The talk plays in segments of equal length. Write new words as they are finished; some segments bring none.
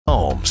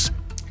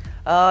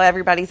Oh,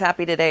 everybody's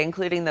happy today,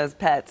 including those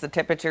pets. The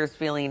temperature's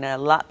feeling a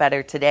lot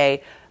better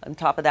today. On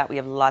top of that, we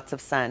have lots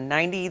of sun.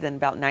 90, then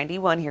about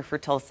 91 here for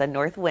Tulsa.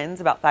 North winds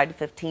about 5 to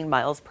 15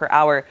 miles per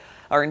hour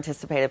are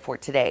anticipated for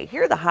today.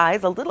 Here are the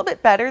highs, a little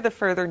bit better the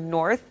further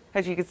north.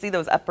 As you can see,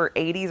 those upper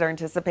 80s are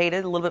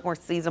anticipated, a little bit more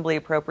seasonably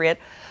appropriate.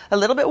 A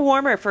little bit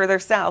warmer further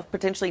south,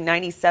 potentially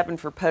 97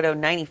 for Poto,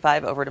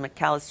 95 over to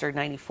McAllister,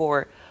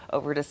 94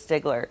 over to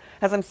Stigler.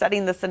 As I'm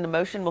setting this into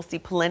motion, we'll see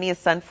plenty of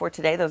sun for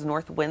today. Those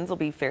north winds will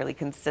be fairly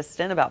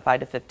consistent, about 5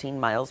 to 15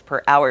 miles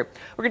per hour.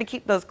 We're going to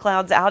keep those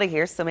clouds out of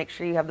here, so make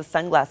sure you have the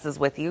sunglasses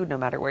with you no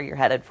matter where you're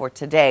headed for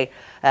today.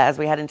 As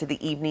we head into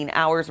the evening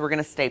hours, we're going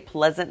to stay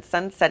pleasant.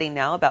 Sun setting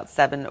now about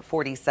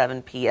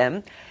 7:47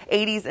 p.m.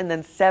 80s and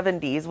then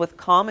 70s with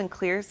calm and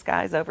clear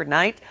skies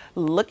overnight.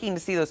 Looking to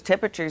see those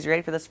temperatures. You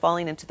ready for this?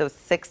 Falling into those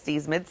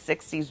 60s, mid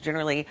 60s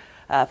generally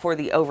for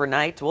the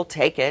overnight. We'll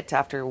take it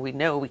after we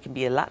know we can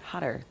be a lot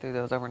hotter through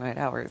those overnight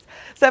hours.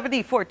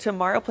 74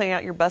 tomorrow, playing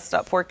out your bus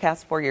stop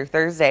forecast for your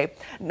Thursday.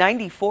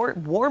 94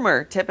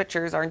 warmer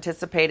temperatures are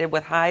anticipated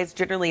with highs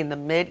generally in the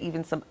mid,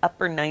 even some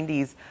upper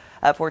 90s.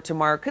 For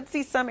tomorrow. Could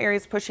see some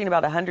areas pushing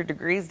about 100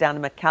 degrees down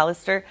to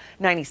McAllister.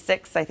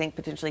 96, I think,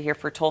 potentially here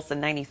for Tulsa.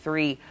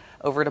 93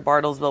 over to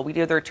Bartlesville. We do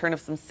have the return of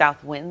some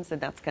south winds,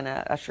 and that's going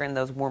to usher in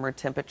those warmer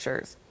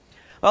temperatures.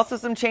 Also,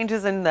 some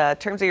changes in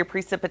terms of your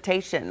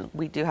precipitation.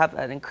 We do have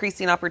an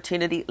increasing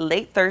opportunity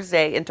late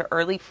Thursday into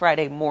early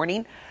Friday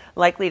morning.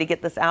 Likely to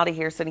get this out of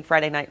here. So any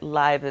Friday night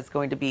live is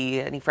going to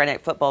be, any Friday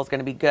night football is going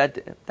to be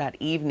good that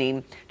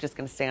evening. Just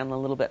going to stay on the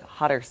little bit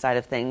hotter side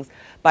of things.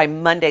 By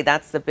Monday,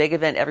 that's the big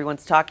event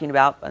everyone's talking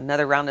about.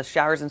 Another round of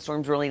showers and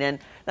storms rolling in.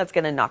 That's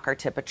going to knock our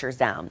temperatures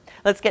down.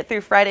 Let's get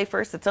through Friday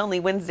first. It's only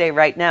Wednesday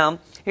right now.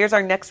 Here's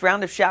our next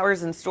round of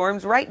showers and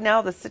storms. Right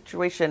now, the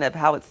situation of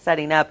how it's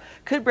setting up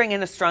could bring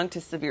in a strong to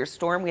severe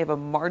storm. We have a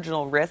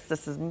marginal risk.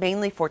 This is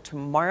mainly for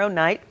tomorrow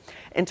night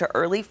into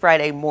early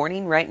Friday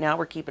morning. Right now,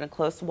 we're keeping a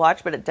close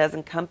watch, but it does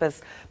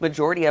encompass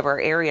majority of our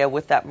area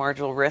with that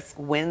marginal risk.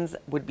 Winds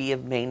would be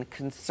of main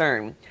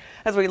concern.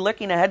 As we're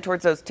looking ahead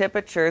towards those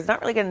temperatures, not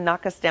really going to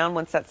knock us down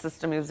once that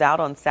system moves out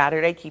on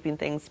Saturday, keeping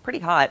things pretty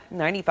hot,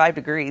 95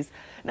 degrees,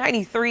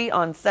 93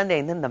 on Sunday,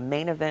 and then the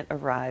main event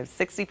arrives.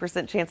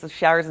 60% chance of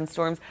showers and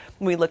storms.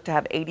 We look to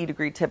have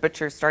 80-degree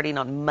temperatures starting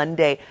on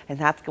Monday, and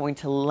that's going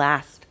to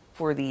last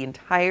for the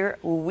entire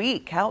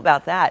week. How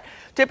about that?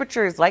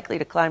 Temperature is likely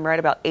to climb right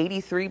about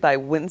 83 by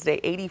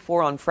Wednesday,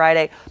 84 on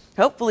Friday.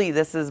 Hopefully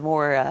this is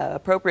more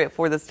appropriate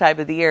for this time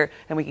of the year,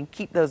 and we can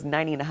keep those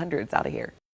 90 and 100s out of here.